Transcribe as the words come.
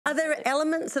Are there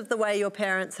elements of the way your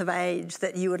parents have aged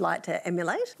that you would like to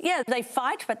emulate? Yeah, they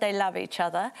fight, but they love each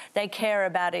other. They care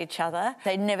about each other.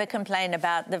 They never complain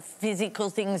about the physical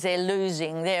things they're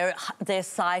losing, their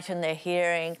sight and their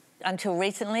hearing. Until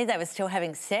recently, they were still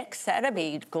having sex. That'd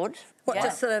be good. What, yeah.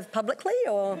 just sort of publicly,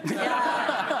 or...?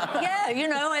 Yeah, you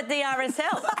know, at the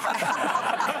RSL.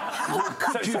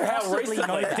 So how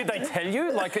recently? Did they tell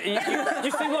you? Like,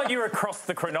 you seem like you're across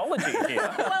the chronology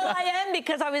here. Well, I am,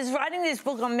 because I was writing this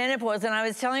book on menopause and I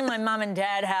was telling my mum and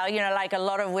dad how, you know, like a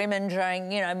lot of women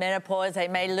during, you know, menopause, they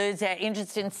may lose their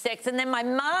interest in sex. And then my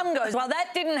mum goes, well, that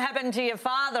didn't happen to your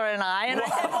father and I. And I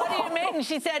said, what do you mean? And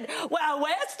she said, well,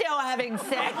 we're still having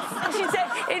sex. And she said,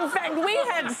 in fact, we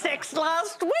had sex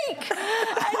last week.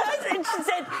 And she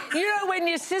said, you know, when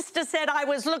your sister said I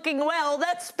was looking well,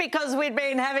 that's because we'd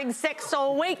been having sex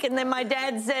all week. And then my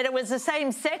dad said it was the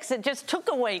same sex, it just took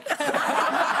a week.